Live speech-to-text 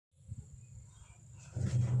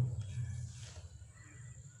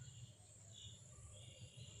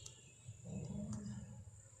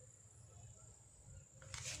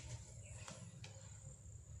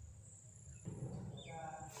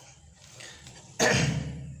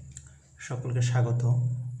সকলকে স্বাগত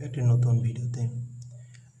একটি নতুন ভিডিওতে।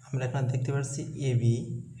 আমরা এখানে দেখতে পাচ্ছি এ বি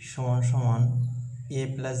সমান সমান এ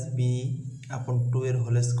প্লাস বি আপন 2 এর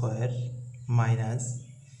হোল স্কোয়ার মাইনাস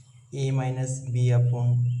এ মাইনাস বি আপন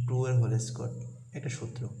 2 এর হোল স্কোয়ার, একটা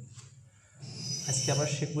সূত্র। আজকে আবার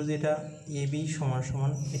শিখব যে এটা এ বি সমান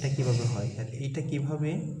সমান এটা কীভাবে হয় আর এইটা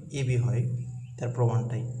কীভাবে এ বি হয় তার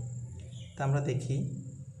প্রমাণটাই। তা আমরা দেখি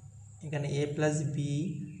এখানে এ প্লাস বি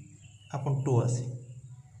আপন 2 আছে,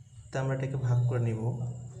 তা আমরা এটাকে ভাগ করে নিব।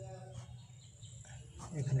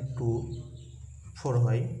 এখানে 2 4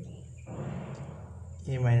 হয়,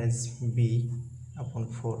 এ মাইনাস বি আপন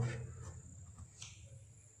 4।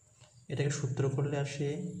 এটাকে সূত্র করলে আসে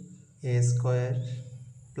এ square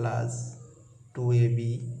plus 2ab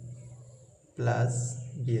plus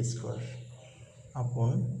B square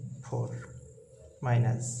আপন 4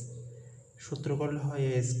 মাইনাস সূত্র করলে হয়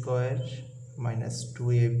এ square minus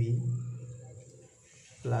 2ab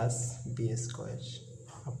plus B square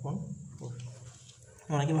আপন 4।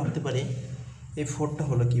 অনেকে ভাবতে পারে এই 4টা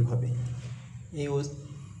হলো কীভাবে, এই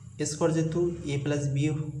স্কোয়ার যেহেতু এ প্লাস বি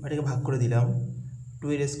এটাকে ভাগ করে দিলাম, 2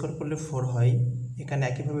 এর স্কোয়ার করলে 4 হয়, এখানে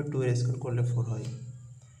একইভাবে 2 এর স্কোয়ার করলে 4 হয়,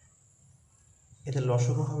 এতে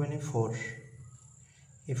লসগু হবে না 4।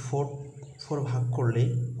 এই 4 ভাগ করলেই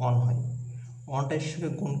 1 হয়, 1টা এর সঙ্গে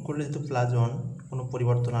গুণ করলে যেহেতু প্লাস 1 কোনো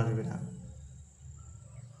পরিবর্তন আসবে না,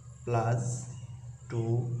 plus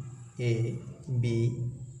 2ab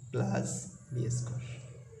plus B square.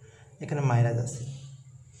 এখানে মাইনাস আছে,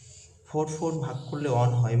 4 ভাগ করলে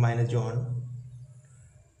 1 হয়, মাইনাস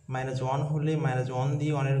 1 হলে মাইনাস 1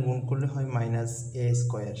 দিয়ে 1 এর গুণ করলে হয় মাইনাস এ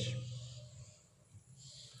স্কোয়ার,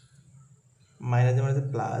 মাইনাস মানে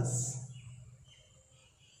প্লাস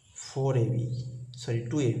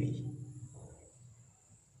 2ab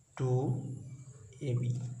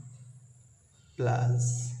প্লাস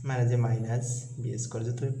মাইনাসে মাইনাস বি স্কোয়ার,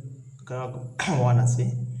 যেহেতু 1 আছে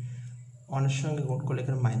 1 এর সঙ্গে গুণ করলে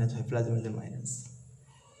এখানে মাইনাস হয়, প্লাস মানে মাইনাস।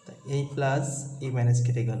 তা এই প্লাস এই মাইনাস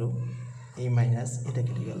কেটে গেল, এই মাইনাস এটা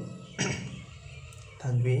কেটে গেল,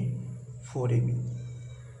 থাকবে 4ab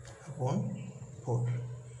আপন 4।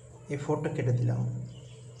 এই 4টা কেটে দিলাম,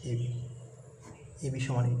 এবি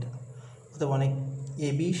সমান এটা। অথবা অনেক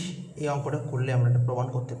এবি এই অঙ্কটা করলে আমরা এটা প্রমাণ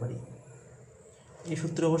করতে পারি। এই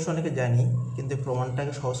সূত্র অবশ্য অনেকে জানি, কিন্তু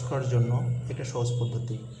প্রমাণটাকে সহজ করার জন্য একটা সহজ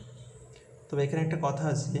পদ্ধতি। তবে এখানে একটা কথা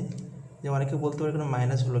আছে যে অনেকে বলতে পারে এখানে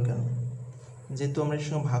মাইনাস হলো কেন, যেহেতু আমরা এর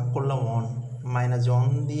সঙ্গে ভাগ করলাম 1, মাইনাস 1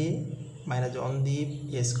 দিয়ে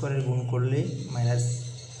এ স্কোয়ারের গুণ করলে মাইনাস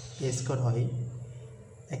এ স্কোয়ার হয়,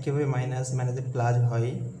 একেবারে মাইনাসে প্লাস হয়,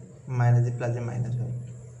 মাইনাসে প্লাসে মাইনাস হয়।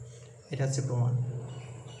 এটা হচ্ছে প্রমাণ।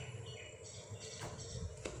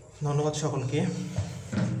 ধন্যবাদ সকলকে।